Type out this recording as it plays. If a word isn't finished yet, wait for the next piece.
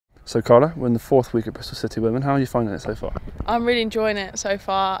So Carla, we're in the fourth week at Bristol City Women. How are you finding it so far? I'm really enjoying it so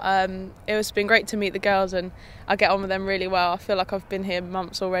far. It's been great to meet the girls and I get on with them really well. I feel like I've been here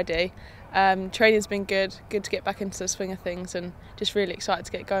months already. Training's been good to get back into the swing of things and just really excited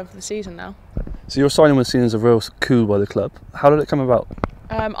to get going for the season now. So your signing was seen as a real coup by the club. How did it come about?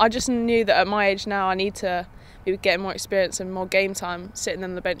 I just knew that at my age now I need to be getting more experience and more game time. Sitting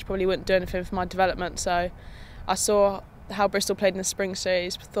on the bench probably wouldn't do anything for my development, so I saw how Bristol played in the spring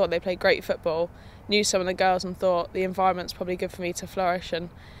series, thought they played great football, knew some of the girls and thought the environment's probably good for me to flourish and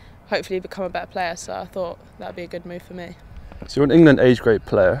hopefully become a better player, so I thought that'd be a good move for me. So you're an England age grade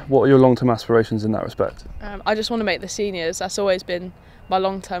player. What are your long-term aspirations in that respect? I just want to make the seniors. That's always been my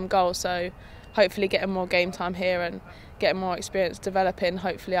long-term goal, so hopefully getting more game time here and getting more experience developing,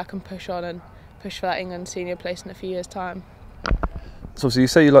 hopefully I can push on and push for that England senior place in a few years' time. So obviously you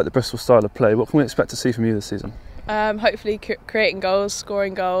say you like the Bristol style of play. What can we expect to see from you this season? Hopefully creating goals,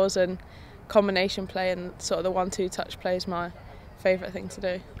 scoring goals and combination play, and sort of the 1-2 touch play is my favourite thing to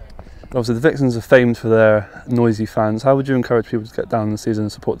do. Obviously the Vixens are famed for their noisy fans. How would you encourage people to get down in the season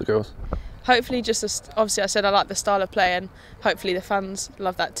and support the girls? Hopefully obviously I said I like the style of play and hopefully the fans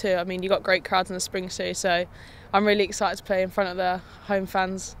love that too. I mean, you got great crowds in the spring series, so I'm really excited to play in front of the home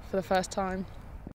fans for the first time.